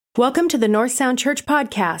Welcome to the North Sound Church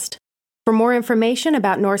podcast. For more information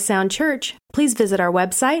about North Sound Church, please visit our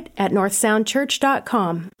website at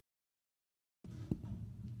northsoundchurch.com.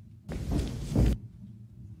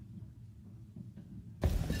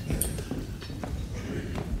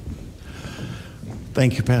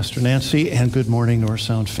 Thank you, Pastor Nancy, and good morning, North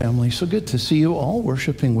Sound family. So good to see you all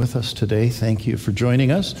worshiping with us today. Thank you for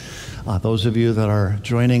joining us. Those of you that are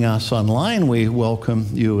joining us online, we welcome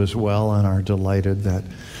you as well and are delighted that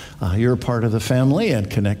you're a part of the family and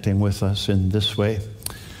connecting with us in this way.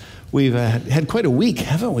 We've had quite a week,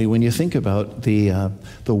 haven't we, when you think about the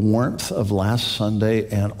warmth of last Sunday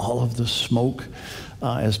and all of the smoke.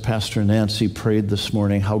 As Pastor Nancy prayed this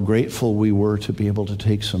morning, how grateful we were to be able to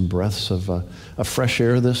take some breaths of fresh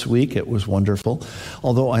air this week. It was wonderful.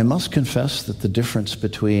 Although I must confess that the difference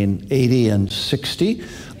between 80 and 60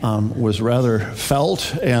 was rather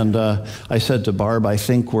felt. And I said to Barb, I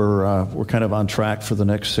think we're kind of on track for the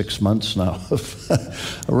next 6 months now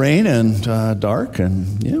of rain and dark.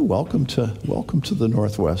 And welcome to the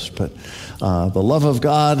Northwest. But the love of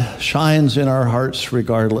God shines in our hearts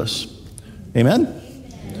regardless. Amen?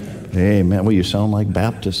 Amen. Well, you sound like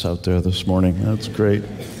Baptists out there this morning. That's great.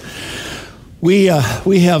 We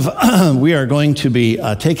are going to be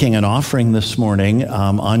taking an offering this morning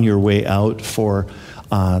on your way out for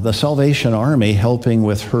the Salvation Army helping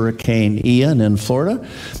with Hurricane Ian in Florida.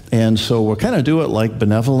 And so we'll kind of do it like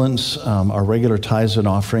benevolence. Our regular tithes and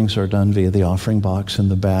offerings are done via the offering box in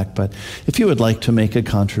the back. But if you would like to make a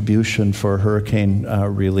contribution for hurricane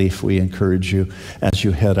relief, we encourage you as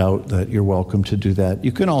you head out that you're welcome to do that.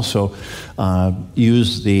 You can also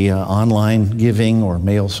use the online giving or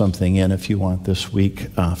mail something in if you want this week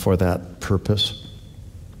for that purpose.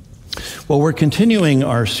 Well, we're continuing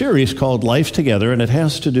our series called Life Together, and it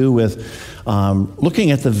has to do with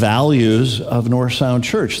looking at the values of North Sound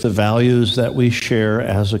Church, the values that we share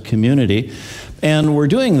as a community. And we're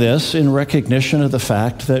doing this in recognition of the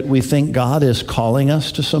fact that we think God is calling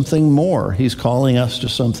us to something more. He's calling us to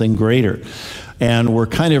something greater. And we're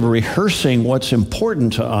kind of rehearsing what's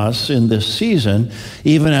important to us in this season,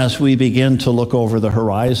 even as we begin to look over the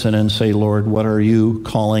horizon and say, Lord, what are you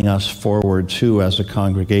calling us forward to as a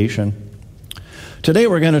congregation? Today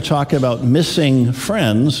we're going to talk about missing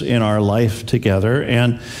friends in our life together.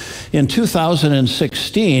 And in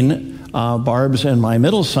 2016, Barb's and my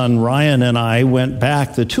middle son, Ryan, and I went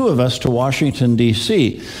back, the two of us, to Washington,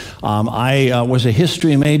 D.C. I was a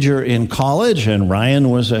history major in college, and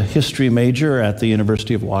Ryan was a history major at the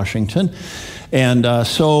University of Washington. And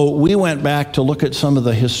so we went back to look at some of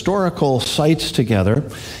the historical sites together.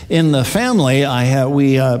 In the family,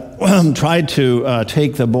 we tried to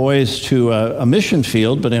take the boys to a mission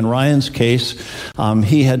field, but in Ryan's case,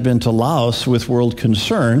 he had been to Laos with World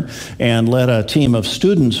Concern and led a team of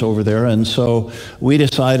students over there. And so we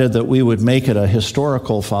decided that we would make it a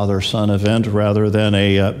historical father-son event rather than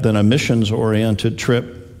a missions-oriented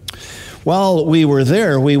trip. While we were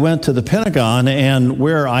there, we went to the Pentagon, and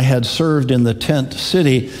where I had served in the tent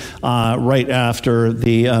city right after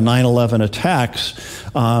the 9/11 attacks,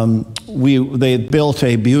 they built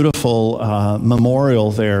a beautiful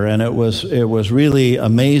memorial there, and it was really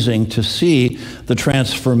amazing to see the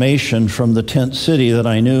transformation from the tent city that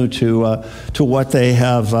I knew to what they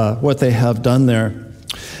have done there.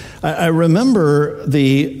 I remember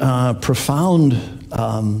the profound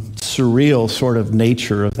surreal sort of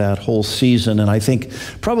nature of that whole season. And I think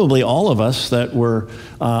probably all of us that were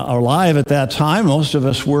alive at that time, most of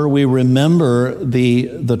us were, we remember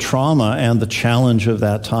the trauma and the challenge of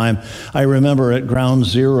that time. I remember at Ground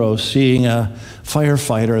Zero seeing a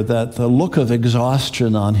firefighter that the look of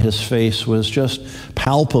exhaustion on his face was just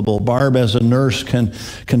palpable. Barb, as a nurse, can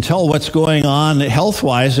tell what's going on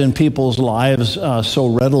health-wise in people's lives so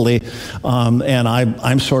readily, and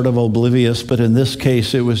I'm sort of oblivious, but in this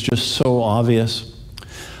case it was just so obvious.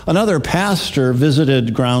 Another pastor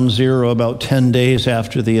visited Ground Zero about 10 days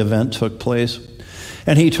after the event took place,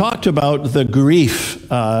 and he talked about the grief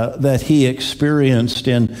that he experienced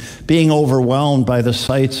in being overwhelmed by the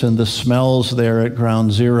sights and the smells there at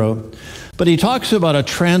Ground Zero. But he talks about a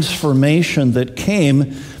transformation that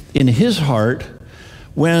came in his heart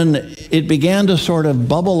when it began to sort of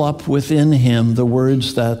bubble up within him the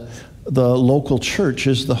words that the local church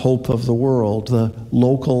is the hope of the world. The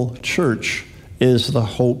local church is the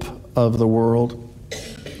hope of the world.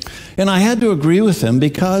 And I had to agree with him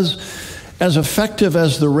because as effective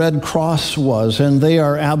as the Red Cross was, and they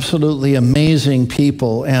are absolutely amazing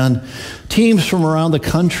people, and teams from around the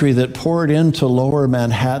country that poured into Lower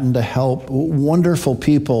Manhattan to help, wonderful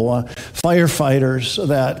people, firefighters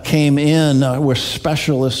that came in, were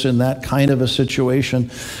specialists in that kind of a situation,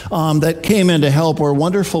 that came in to help, were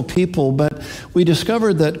wonderful people, but we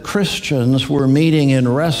discovered that Christians were meeting in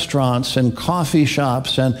restaurants and coffee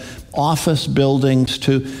shops and office buildings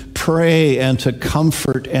to pray and to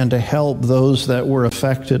comfort and to help those that were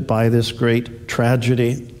affected by this great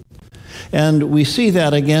tragedy. And we see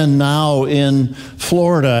that again now in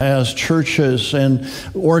Florida as churches and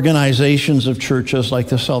organizations of churches like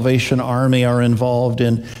the Salvation Army are involved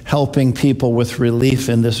in helping people with relief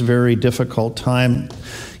in this very difficult time.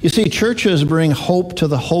 You see, churches bring hope to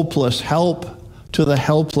the hopeless, help to the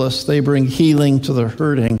helpless. They bring healing to the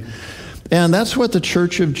hurting. And that's what the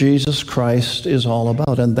Church of Jesus Christ is all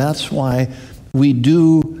about. And that's why we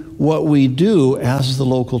do what we do as the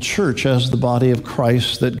local church, as the body of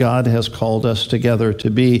Christ that God has called us together to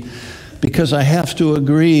be. Because I have to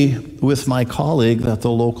agree with my colleague that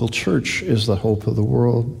the local church is the hope of the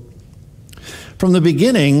world. From the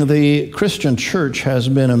beginning, the Christian church has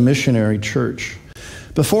been a missionary church.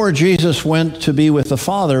 Before Jesus went to be with the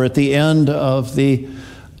Father at the end of the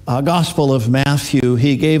Gospel of Matthew,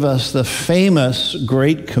 he gave us the famous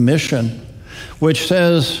Great Commission, which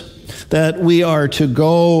says that we are to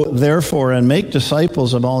go, therefore, and make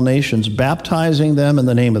disciples of all nations, baptizing them in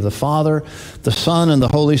the name of the Father, the Son, and the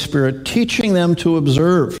Holy Spirit, teaching them to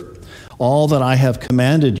observe all that I have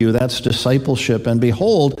commanded you. That's discipleship. And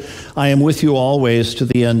behold, I am with you always to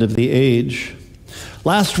the end of the age.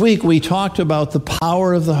 Last week, we talked about the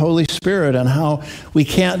power of the Holy Spirit and how we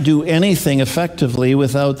can't do anything effectively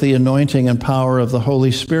without the anointing and power of the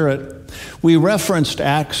Holy Spirit. We referenced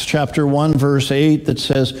Acts chapter 1, verse 8 that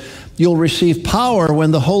says, you'll receive power when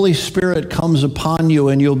the Holy Spirit comes upon you,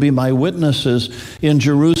 and you'll be my witnesses in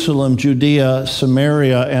Jerusalem, Judea,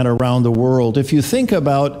 Samaria, and around the world. If you think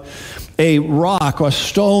about a rock, a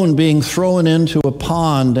stone being thrown into a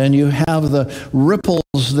pond, and you have the ripples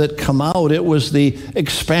that come out. It was the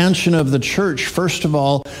expansion of the church, first of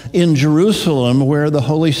all, in Jerusalem, where the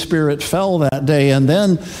Holy Spirit fell that day, and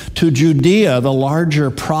then to Judea, the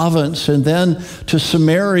larger province, and then to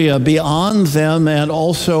Samaria beyond them, and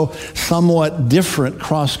also somewhat different,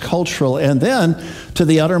 cross-cultural, and then to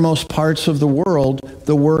the uttermost parts of the world,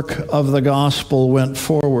 the work of the gospel went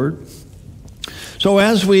forward. So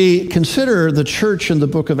as we consider the church in the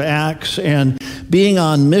book of Acts and being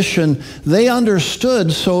on mission, they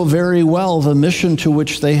understood so very well the mission to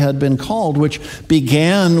which they had been called, which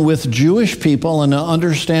began with Jewish people and an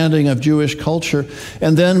understanding of Jewish culture,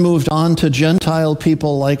 and then moved on to Gentile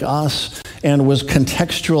people like us and was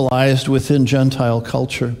contextualized within Gentile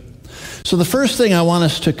culture. So the first thing I want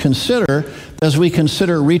us to consider as we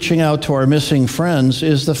consider reaching out to our missing friends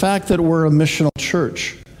is the fact that we're a missional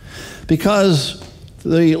church. Because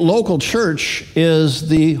the local church is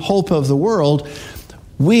the hope of the world,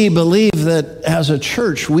 we believe that as a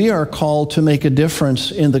church, we are called to make a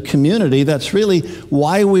difference in the community. That's really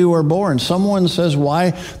why we were born. Someone says,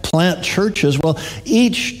 why plant churches? Well,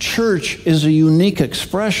 each church is a unique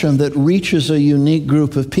expression that reaches a unique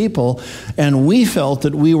group of people, and we felt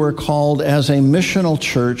that we were called as a missional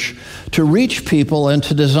church to reach people and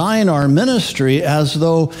to design our ministry as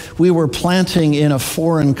though we were planting in a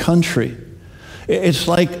foreign country. It's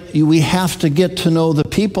like we have to get to know the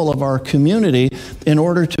people of our community in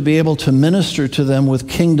order to be able to minister to them with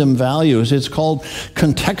kingdom values. It's called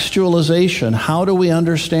contextualization. How do we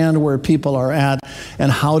understand where people are at,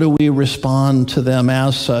 and how do we respond to them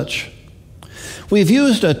as such? We've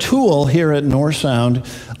used a tool here at Northsound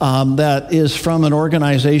that is from an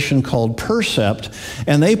organization called Percept,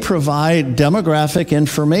 and they provide demographic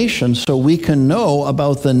information so we can know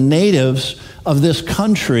about the natives of this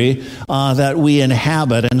country that we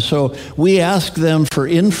inhabit. And so we ask them for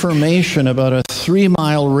information about a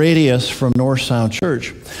 3-mile radius from Northsound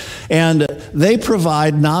Church. And they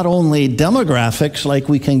provide not only demographics like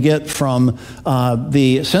we can get from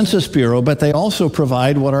the Census Bureau, but they also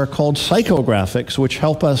provide what are called psychographics, which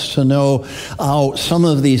help us to know how some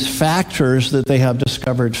of these factors that they have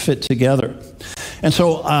discovered fit together. And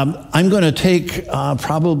so I'm going to take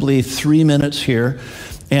probably 3 minutes here.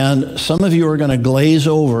 And some of you are going to glaze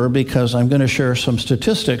over because I'm going to share some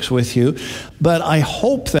statistics with you. But I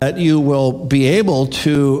hope that you will be able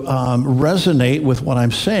to resonate with what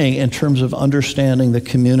I'm saying in terms of understanding the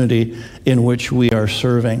community in which we are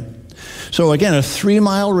serving. So again, a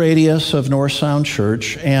 3-mile radius of Northsound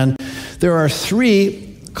Church, and there are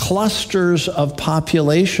 3 clusters of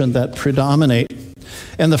population that predominate.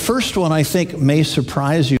 And the first one, I think, may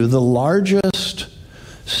surprise you. The largest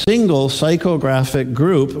single psychographic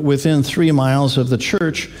group within 3 miles of the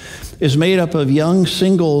church is made up of young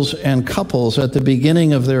singles and couples at the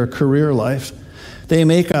beginning of their career life. They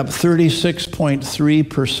make up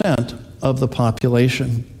 36.3% of the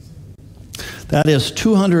population. That is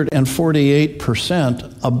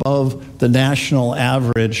 248% above the national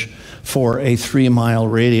average for a 3-mile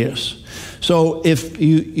radius. So if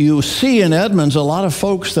you see in Edmonds a lot of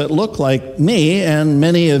folks that look like me and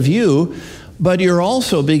many of you, but you're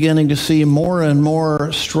also beginning to see more and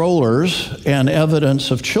more strollers and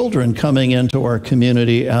evidence of children coming into our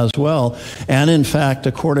community as well. And in fact,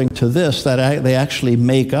 according to this, that they actually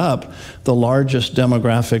make up the largest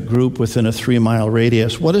demographic group within a 3-mile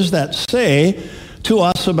radius. What does that say to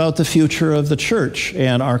us about the future of the church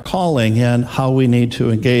and our calling and how we need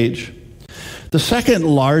to engage? The second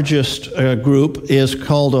largest group is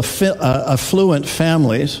called affluent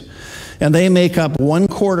families. And they make up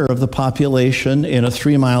 1/4 of the population in a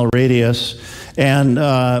 3-mile radius, and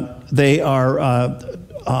they are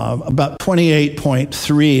about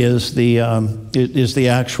 28.3 is the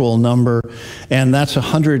actual number, and that's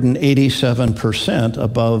 187%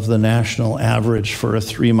 above the national average for a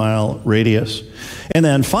 3-mile radius. And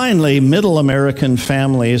then finally, middle American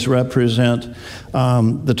families represent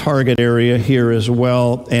the target area here as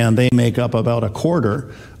well, and they make up about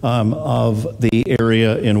 1/4 of the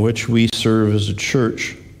area in which we serve as a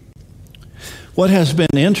church. What has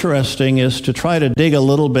been interesting is to try to dig a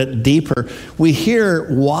little bit deeper. We hear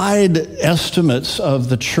wide estimates of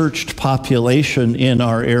the churched population in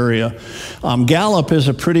our area. Gallup is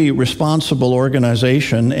a pretty responsible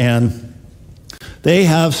organization, and they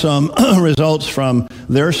have some results from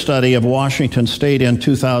their study of Washington State in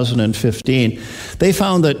 2015. They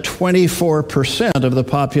found that 24% of the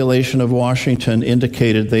population of Washington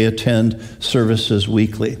indicated they attend services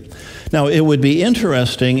weekly. Now, it would be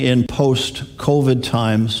interesting in post-COVID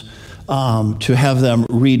times to have them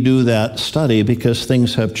redo that study because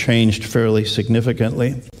things have changed fairly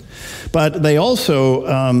significantly. But they also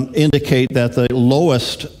indicate that the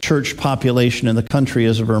lowest church population in the country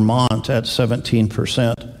is Vermont at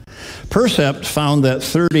 17%. Percept found that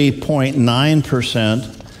 30.9%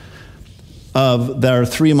 of their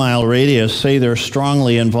 3-mile radius say they're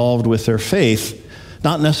strongly involved with their faith,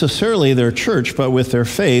 not necessarily their church, but with their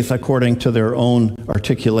faith, according to their own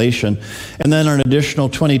articulation. And then an additional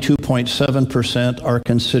 22.7% are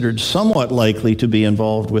considered somewhat likely to be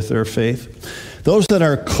involved with their faith. Those that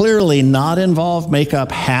are clearly not involved make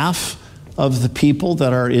up half of the people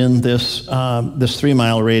that are in this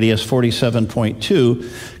 3-mile radius, 47.2,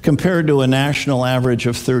 compared to a national average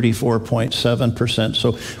of 34.7%.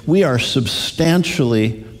 So we are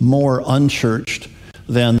substantially more unchurched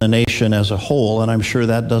than the nation as a whole, and I'm sure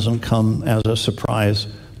that doesn't come as a surprise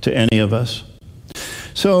to any of us.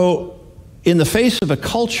 So in the face of a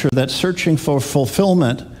culture that's searching for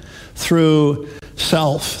fulfillment through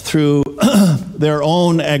self, through their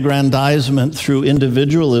own aggrandizement, through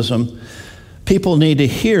individualism, people need to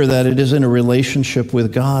hear that it is in a relationship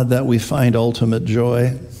with God that we find ultimate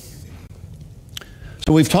joy.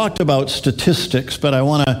 So we've talked about statistics, but I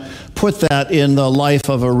want to put that in the life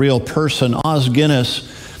of a real person. Os Guinness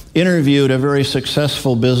interviewed a very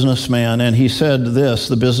successful businessman, and he said this.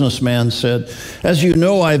 The businessman said, "As you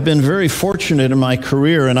know, I've been very fortunate in my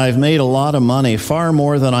career, and I've made a lot of money, far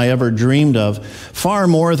more than I ever dreamed of, far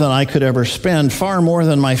more than I could ever spend, far more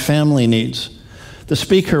than my family needs." The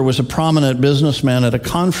speaker was a prominent businessman at a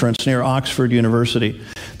conference near Oxford University.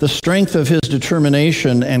 The strength of his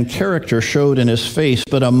determination and character showed in his face,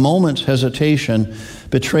 but a moment's hesitation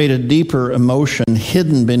betrayed a deeper emotion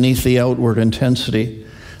hidden beneath the outward intensity.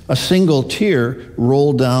 A single tear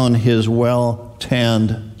rolled down his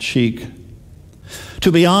well-tanned cheek.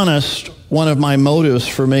 "To be honest, one of my motives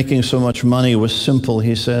for making so much money was simple,"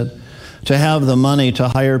 he said, "to have the money to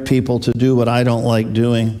hire people to do what I don't like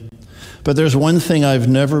doing. But there's one thing I've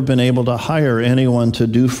never been able to hire anyone to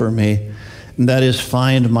do for me, and that is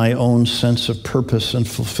find my own sense of purpose and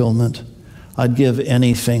fulfillment. I'd give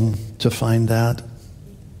anything to find that."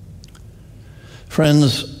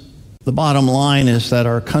 Friends, the bottom line is that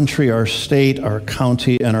our country, our state, our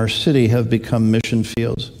county, and our city have become mission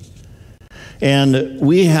fields. And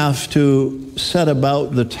we have to set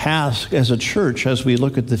about the task as a church as we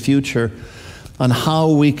look at the future on how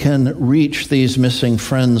we can reach these missing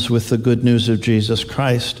friends with the good news of Jesus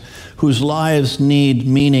Christ, whose lives need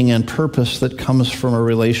meaning and purpose that comes from a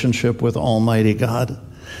relationship with Almighty God.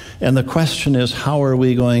 And the question is, how are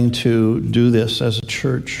we going to do this as a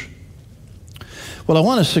church? Well, I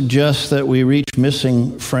want to suggest that we reach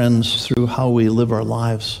missing friends through how we live our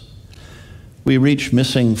lives. We reach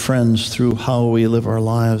missing friends through how we live our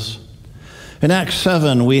lives. In Acts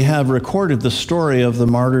 7, we have recorded the story of the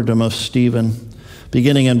martyrdom of Stephen,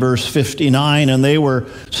 beginning in verse 59. And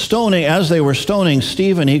as they were stoning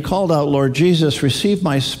Stephen, he called out, "Lord Jesus, receive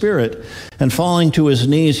my spirit." And falling to his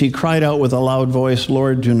knees, he cried out with a loud voice,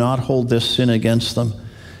 "Lord, do not hold this sin against them."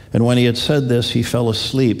 And when he had said this, he fell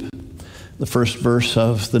asleep. The first verse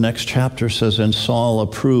of the next chapter says, "And Saul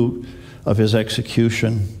approved of his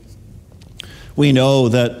execution." We know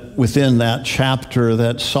that within that chapter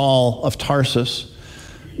that Saul of Tarsus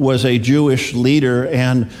was a Jewish leader,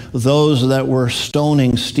 and those that were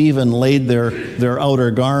stoning Stephen laid their outer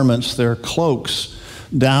garments, their cloaks,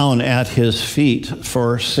 down at his feet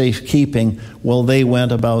for safekeeping while they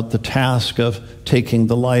went about the task of taking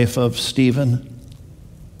the life of Stephen.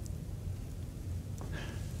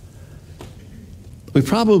 We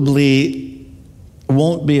probably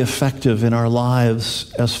won't be effective in our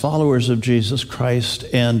lives as followers of Jesus Christ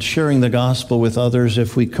and sharing the gospel with others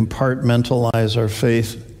if we compartmentalize our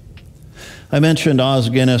faith. I mentioned Os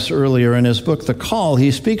Guinness earlier in his book, The Call.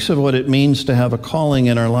 He speaks of what it means to have a calling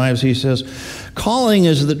in our lives. He says, "Calling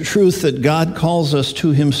is the truth that God calls us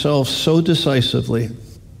to himself so decisively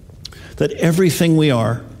that everything we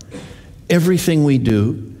are, everything we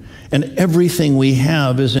do, and everything we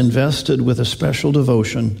have is invested with a special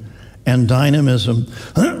devotion and dynamism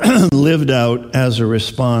lived out as a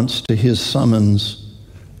response to his summons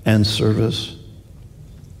and service."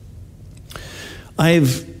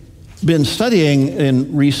 I've been studying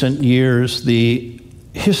in recent years the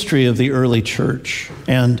history of the early church,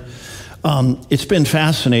 and it's been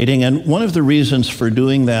fascinating. And one of the reasons for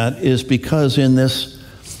doing that is because in this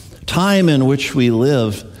time in which we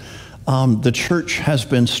live, the church has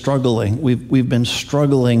been struggling. We've been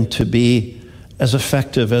struggling to be as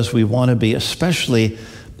effective as we want to be, especially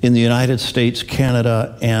in the United States,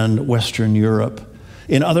 Canada, and Western Europe.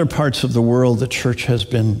 In other parts of the world, the church has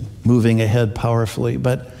been moving ahead powerfully,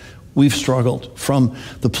 but we've struggled from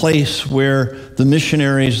the place where the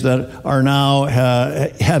missionaries that are now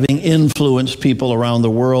having influenced people around the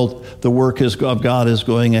world, the work of God is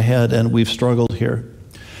going ahead, and we've struggled here.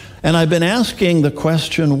 And I've been asking the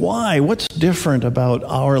question, why? What's different about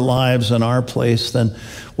our lives and our place than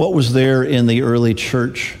what was there in the early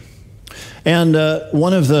church? And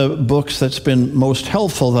one of the books that's been most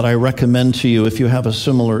helpful that I recommend to you if you have a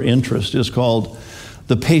similar interest is called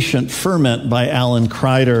The Patient Ferment by Alan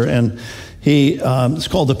Kreider. And it's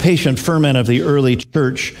called The Patient Ferment of the Early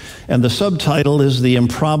Church. And the subtitle is The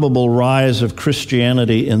Improbable Rise of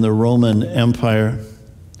Christianity in the Roman Empire.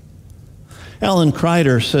 Alan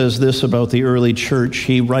Kreider says this about the early church.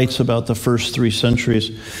 He writes about the first 3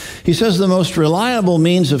 centuries. He says, "The most reliable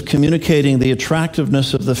means of communicating the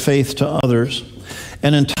attractiveness of the faith to others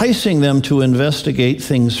and enticing them to investigate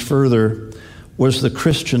things further was the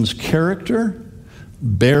Christian's character,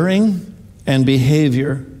 bearing, and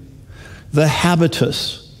behavior. The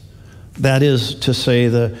habitus, that is to say,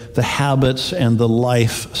 the habits and the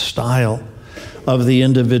lifestyle of the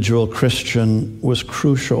individual Christian was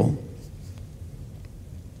crucial."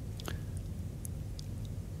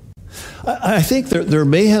 I think there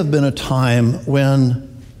may have been a time when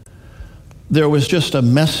there was just a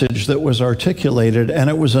message that was articulated, and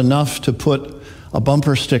it was enough to put a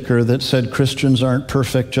bumper sticker that said Christians aren't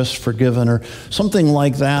perfect, just forgiven, or something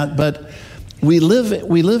like that. But we live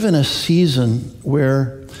in a season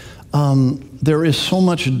where there is so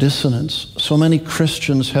much dissonance. So many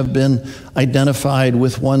Christians have been identified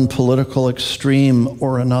with one political extreme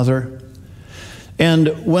or another. And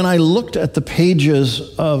when I looked at the pages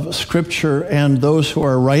of Scripture and those who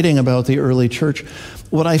are writing about the early church,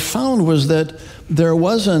 what I found was that there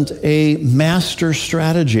wasn't a master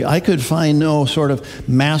strategy. I could find no sort of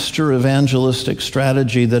master evangelistic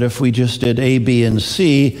strategy that if we just did A, B, and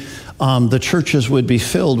C, the churches would be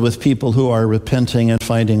filled with people who are repenting and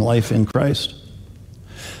finding life in Christ.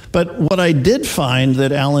 But what I did find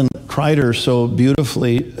that Alan Kreider so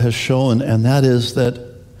beautifully has shown, and that is that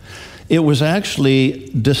it was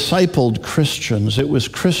actually discipled Christians. It was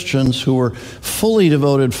Christians who were fully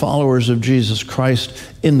devoted followers of Jesus Christ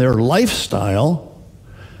in their lifestyle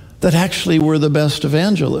that actually were the best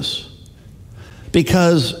evangelists.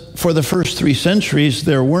 Because for the first 3 centuries,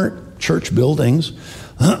 there weren't church buildings.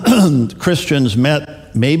 Christians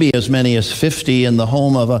met maybe as many as 50 in the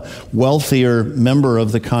home of a wealthier member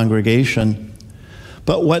of the congregation.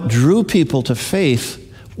 But what drew people to faith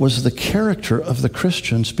was the character of the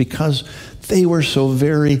Christians, because they were so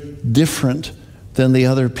very different than the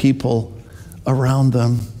other people around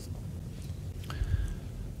them.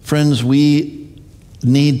 Friends, we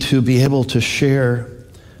need to be able to share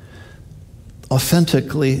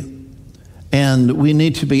authentically And we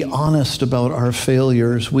need to be honest about our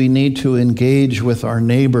failures. We need to engage with our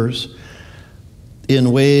neighbors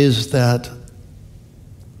in ways that,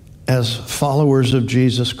 as followers of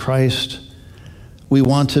Jesus Christ, we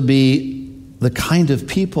want to be the kind of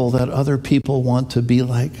people that other people want to be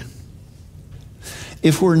like.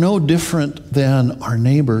 If we're no different than our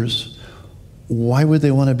neighbors, why would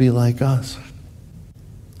they want to be like us?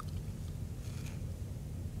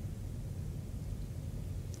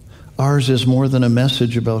 Ours is more than a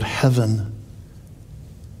message about heaven.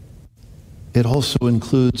 It also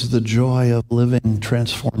includes the joy of living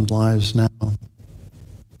transformed lives now.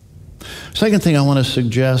 Second thing I want to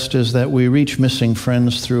suggest is that we reach missing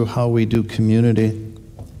friends through how we do community.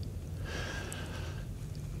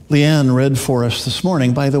 Leanne read for us this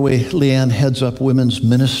morning. By the way, Leanne heads up women's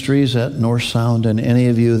ministries at North Sound, and any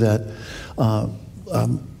of you that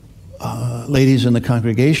ladies in the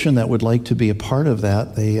congregation that would like to be a part of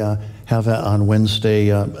that, they have that on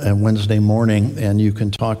Wednesday morning, and you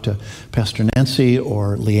can talk to Pastor Nancy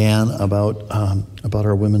or Leanne about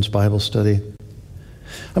our women's Bible study.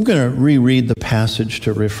 I'm going to reread the passage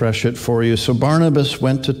to refresh it for you. So Barnabas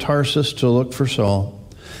went to Tarsus to look for Saul.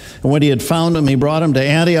 And when he had found him, he brought him to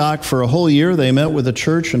Antioch. For a whole year they met with the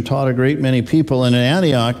church and taught a great many people. And in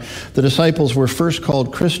Antioch, the disciples were first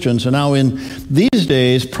called Christians. And now in these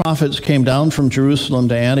days, prophets came down from Jerusalem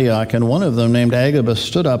to Antioch. And one of them, named Agabus,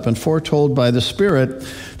 stood up and foretold by the Spirit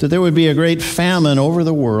that there would be a great famine over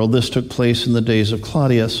the world. This took place in the days of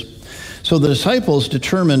Claudius. So the disciples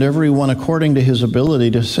determined, every one according to his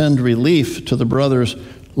ability, to send relief to the brothers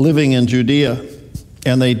living in Judea.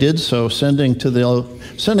 And they did so, sending it to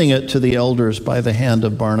the elders by the hand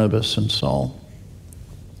of Barnabas and Saul.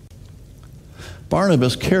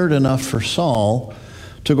 Barnabas cared enough for Saul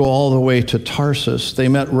to go all the way to Tarsus. They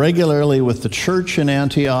met regularly with the church in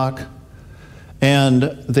Antioch, and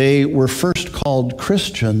they were first called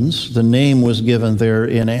Christians. The name was given there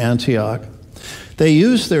in Antioch. They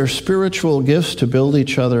used their spiritual gifts to build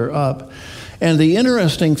each other up. And the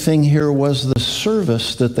interesting thing here was the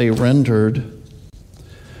service that they rendered.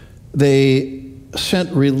 They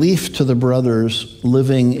sent relief to the brothers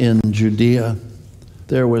living in Judea.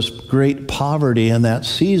 There was great poverty in that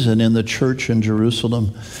season in the church in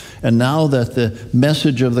Jerusalem. And now that the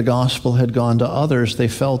message of the gospel had gone to others, they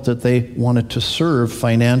felt that they wanted to serve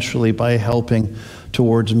financially by helping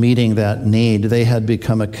towards meeting that need. They had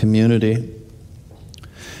become a community.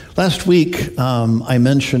 Last week, I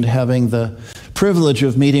mentioned having the privilege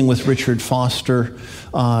of meeting with Richard Foster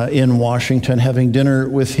in Washington, having dinner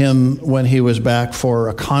with him when he was back for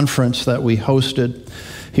a conference that we hosted.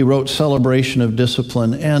 He wrote Celebration of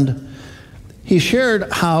Discipline, and he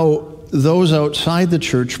shared how those outside the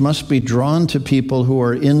church must be drawn to people who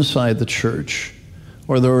are inside the church,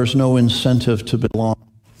 or there is no incentive to belong.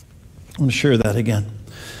 I'm going to share that again.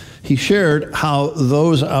 He shared how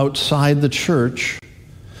those outside the church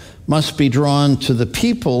must be drawn to the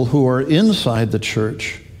people who are inside the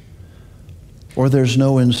church, or there's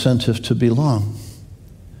no incentive to belong.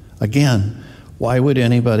 Again, why would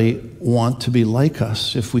anybody want to be like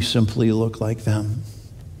us if we simply look like them?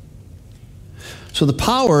 So the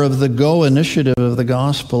power of the Go initiative of the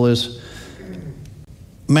gospel is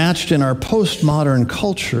matched in our postmodern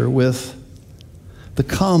culture with the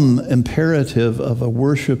Come imperative of a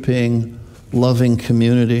worshiping, loving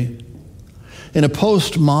community. In a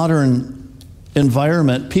postmodern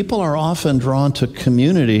environment, people are often drawn to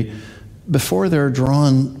community before they're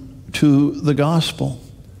drawn to the gospel,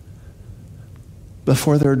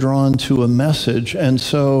 before they're drawn to a message. And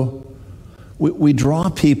so we draw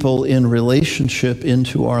people in relationship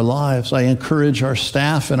into our lives. I encourage our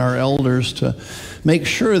staff and our elders to make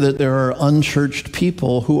sure that there are unchurched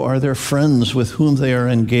people who are their friends with whom they are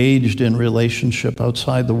engaged in relationship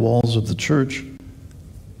outside the walls of the church.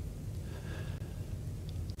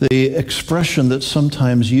 The expression that's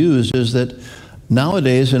sometimes used is that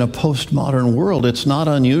nowadays in a postmodern world, it's not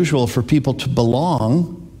unusual for people to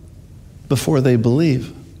belong before they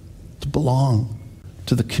believe, to belong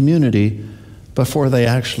to the community before they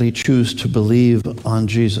actually choose to believe on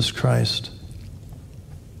Jesus Christ.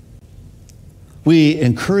 We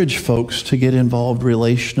encourage folks to get involved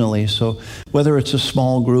relationally. So whether it's a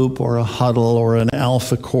small group or a huddle or an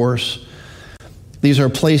alpha course, these are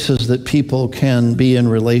places that people can be in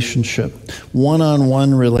relationship.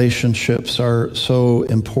 One-on-one relationships are so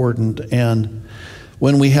important. And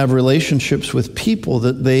when we have relationships with people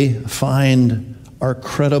that they find are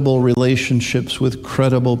credible relationships with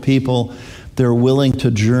credible people, they're willing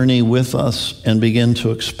to journey with us and begin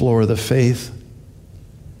to explore the faith.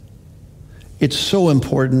 It's so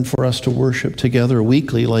important for us to worship together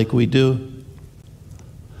weekly like we do.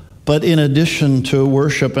 But in addition to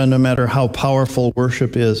worship, and no matter how powerful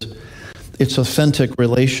worship is, it's authentic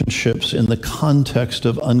relationships in the context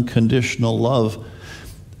of unconditional love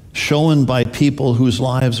shown by people whose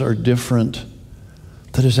lives are different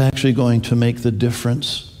that is actually going to make the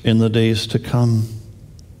difference in the days to come.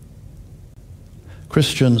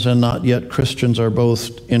 Christians and not yet Christians are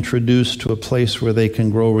both introduced to a place where they can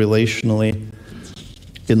grow relationally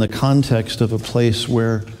in the context of a place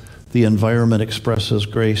where the environment expresses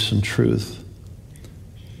grace and truth.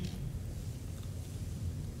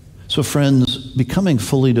 So friends, becoming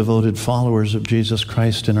fully devoted followers of Jesus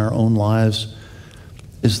Christ in our own lives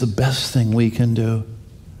is the best thing we can do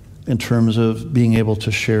in terms of being able to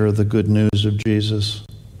share the good news of Jesus.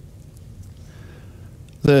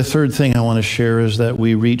 The third thing I want to share is that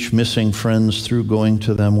we reach missing friends through going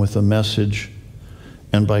to them with a message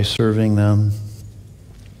and by serving them.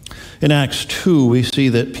 In Acts 2, we see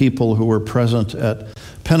that people who were present at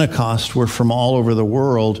Pentecost were from all over the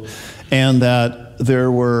world, and that there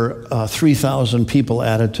were 3,000 people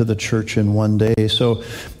added to the church in one day. So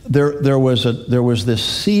there was this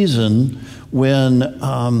season when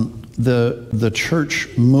the church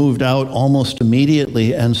moved out almost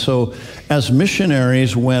immediately, and so as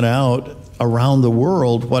missionaries went out around the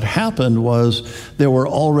world, what happened was there were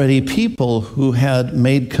already people who had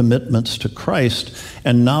made commitments to Christ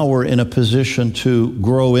and now were in a position to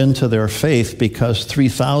grow into their faith because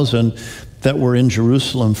 3,000 that were in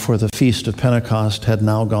Jerusalem for the Feast of Pentecost had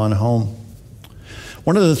now gone home.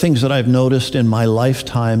 One of the things that I've noticed in my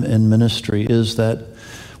lifetime in ministry is that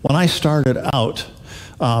when I started out,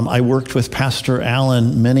 I worked with Pastor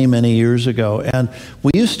Allen many, many years ago, and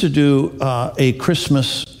we used to do a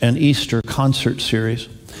Christmas and Easter concert series.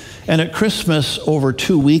 And at Christmas, over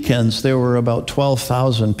 2 weekends, there were about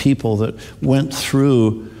 12,000 people that went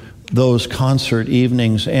through those concert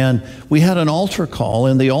evenings. And we had an altar call,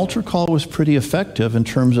 and the altar call was pretty effective in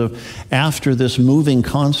terms of, after this moving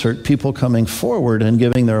concert, people coming forward and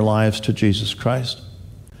giving their lives to Jesus Christ.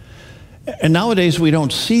 And nowadays, we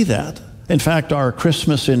don't see that. In fact, our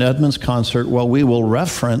Christmas in Edmonds concert, well, we will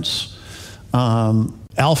reference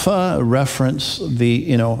Alpha, reference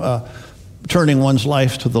the, turning one's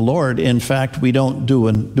life to the Lord. In fact, we don't do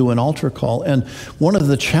an altar call. And one of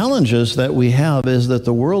the challenges that we have is that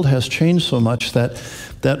the world has changed so much that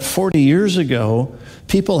 40 years ago,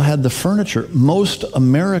 people had the furniture. Most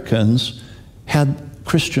Americans had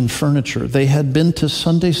Christian furniture. They had been to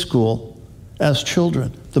Sunday school as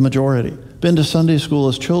children, the majority. Been to Sunday school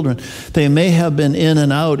as children. They may have been in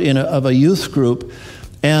and out of a youth group,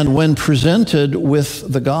 and when presented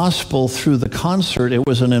with the gospel through the concert, it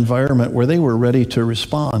was an environment where they were ready to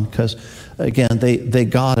respond because, again, they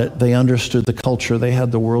got it. They understood the culture. They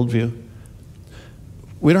had the worldview.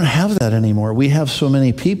 We don't have that anymore. We have so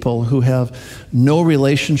many people who have no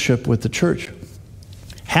relationship with the church.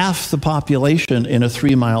 Half the population in a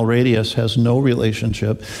 3-mile radius has no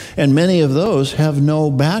relationship, and many of those have no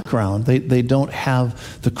background. They don't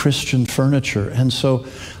have the Christian furniture. And so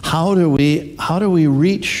how do we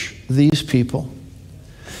reach these people?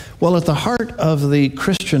 Well, at the heart of the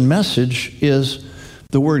Christian message is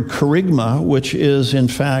the word kerygma, which is in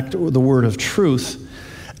fact the word of truth.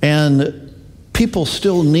 And people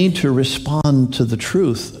still need to respond to the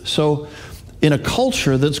truth. So in a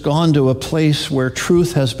culture that's gone to a place where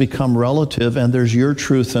truth has become relative and there's your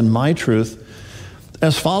truth and my truth,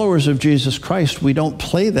 as followers of Jesus Christ, we don't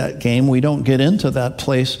play that game. We don't get into that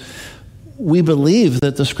place. We believe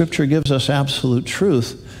that the Scripture gives us absolute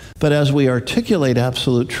truth, but as we articulate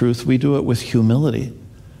absolute truth, we do it with humility.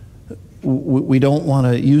 We don't want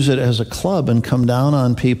to use it as a club and come down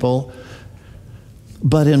on people,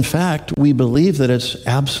 but in fact, we believe that it's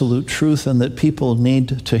absolute truth and that people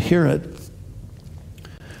need to hear it.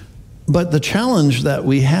 But the challenge that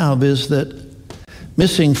we have is that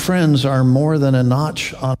missing friends are more than a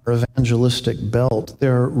notch on our evangelistic belt.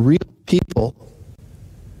 They're real people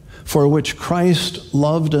for which Christ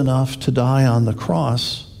loved enough to die on the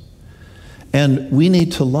cross. And we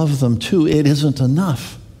need to love them too. It isn't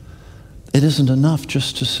enough. It isn't enough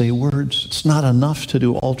just to say words. It's not enough to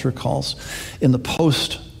do altar calls. In the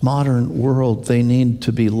postmodern world, they need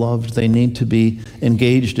to be loved. They need to be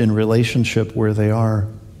engaged in relationship where they are.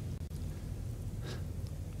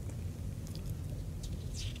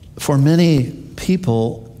 For many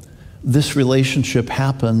people, this relationship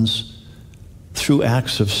happens through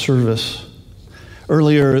acts of service.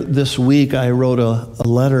 Earlier this week, I wrote a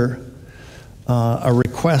letter, a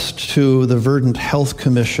request to the Verdant Health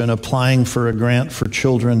Commission applying for a grant for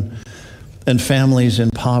children and families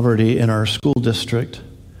in poverty in our school district.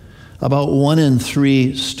 About 1 in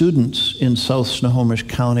 3 students in South Snohomish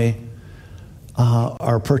County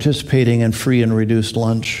are participating in free and reduced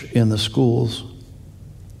lunch in the schools.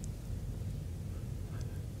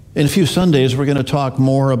 In a few Sundays, we're going to talk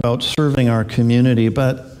more about serving our community,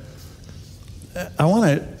 but I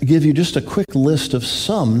want to give you just a quick list of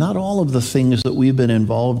some, not all of the things that we've been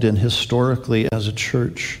involved in historically as a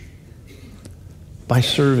church by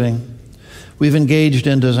serving. We've engaged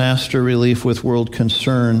in disaster relief with World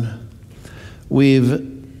Concern. We've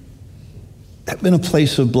been a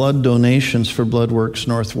place of blood donations for BloodWorks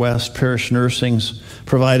Northwest. Parish Nursing's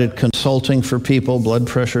provided consulting for people, blood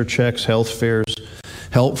pressure checks, health fairs,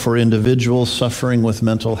 help for individuals suffering with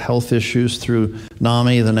mental health issues through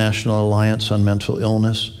NAMI, the National Alliance on Mental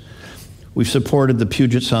Illness. We've supported the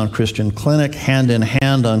Puget Sound Christian Clinic, Hand in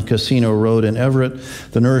Hand on Casino Road in Everett,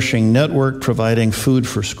 the Nourishing Network, providing food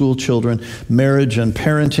for school children, marriage and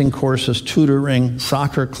parenting courses, tutoring,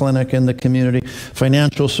 soccer clinic in the community,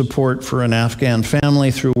 financial support for an Afghan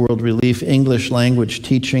family through World Relief, English language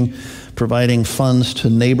teaching, providing funds to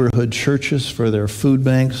neighborhood churches for their food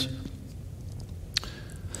banks.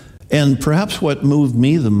 And perhaps what moved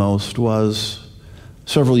me the most was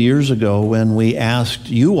several years ago when we asked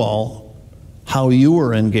you all how you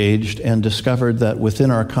were engaged and discovered that within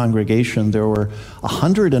our congregation there were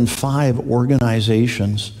 105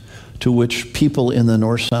 organizations to which people in the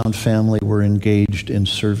North Sound family were engaged in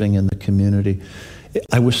serving in the community.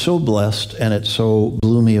 I was so blessed, and it so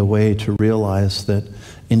blew me away to realize that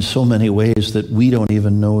in so many ways that we don't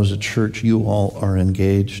even know as a church, you all are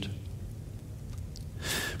engaged.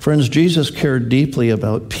 Friends, Jesus cared deeply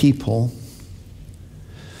about people,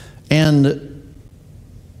 and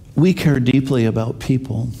we care deeply about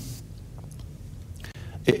people.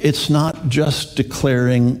 It's not just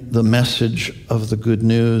declaring the message of the good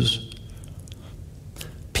news.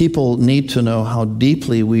 People need to know how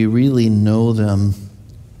deeply we really know them.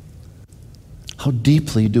 How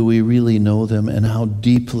deeply do we really know them, and how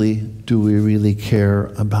deeply do we really care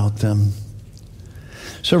about them?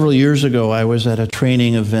 Several years ago, I was at a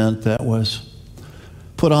training event that was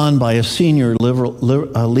put on by a senior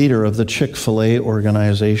leader of the Chick-fil-A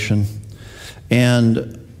organization.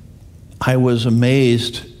 And I was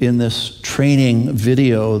amazed in this training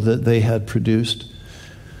video that they had produced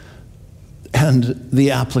and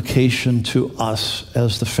the application to us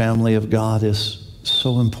as the family of God is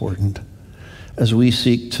so important as we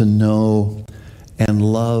seek to know and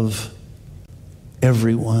love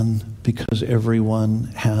everyone, because everyone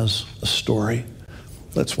has a story.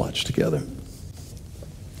 Let's watch together.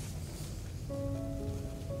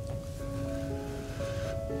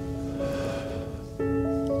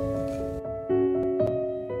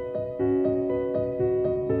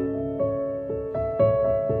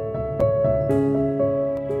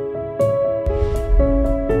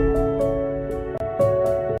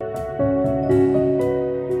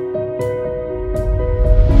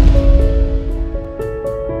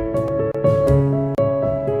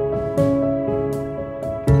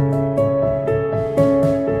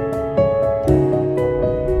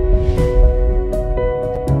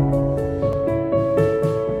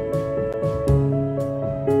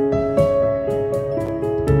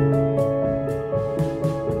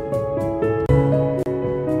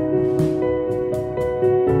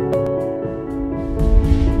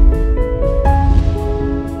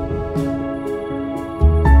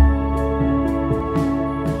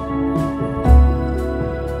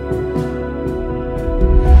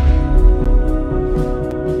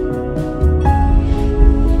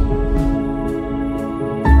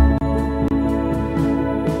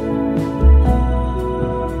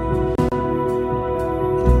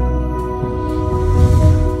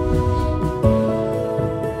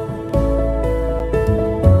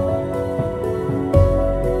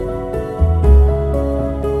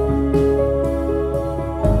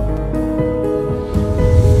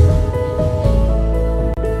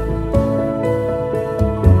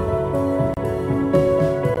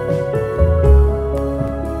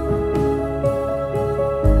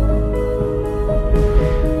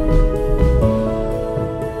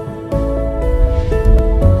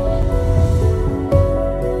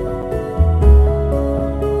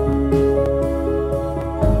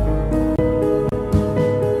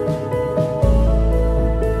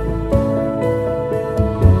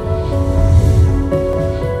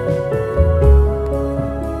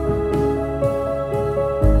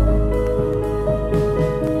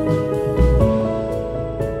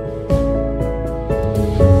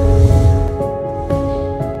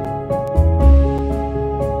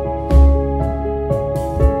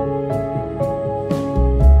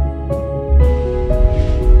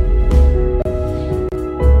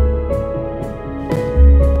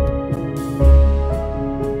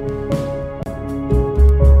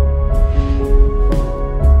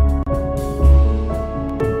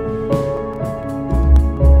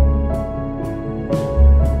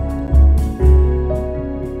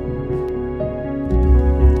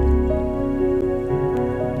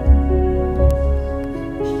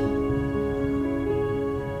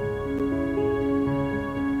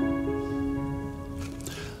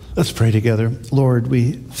 Let's pray together. Lord,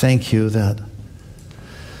 we thank you that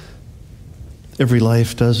every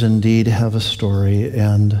life does indeed have a story,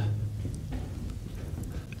 and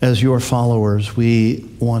as your followers, we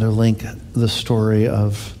want to link the story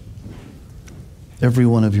of every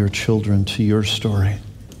one of your children to your story.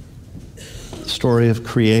 The story of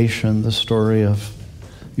creation, the story of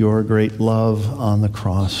your great love on the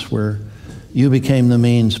cross, where you became the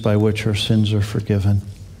means by which our sins are forgiven.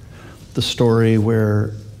 The story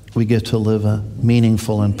where we get to live a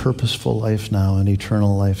meaningful and purposeful life now and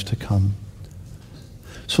eternal life to come.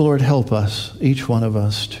 So Lord, help us, each one of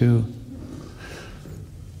us, to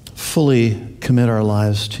fully commit our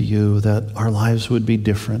lives to you, that our lives would be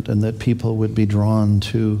different and that people would be drawn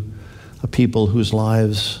to a people whose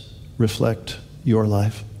lives reflect your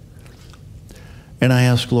life. And I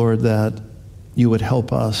ask, Lord, that you would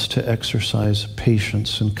help us to exercise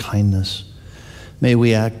patience and kindness. May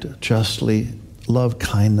we act justly, love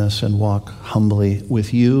kindness, and walk humbly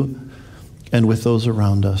with you and with those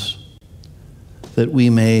around us, that we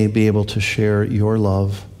may be able to share your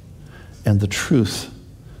love and the truth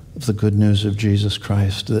of the good news of Jesus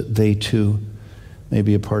Christ, that they too may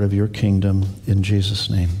be a part of your kingdom. In Jesus'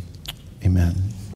 name, amen.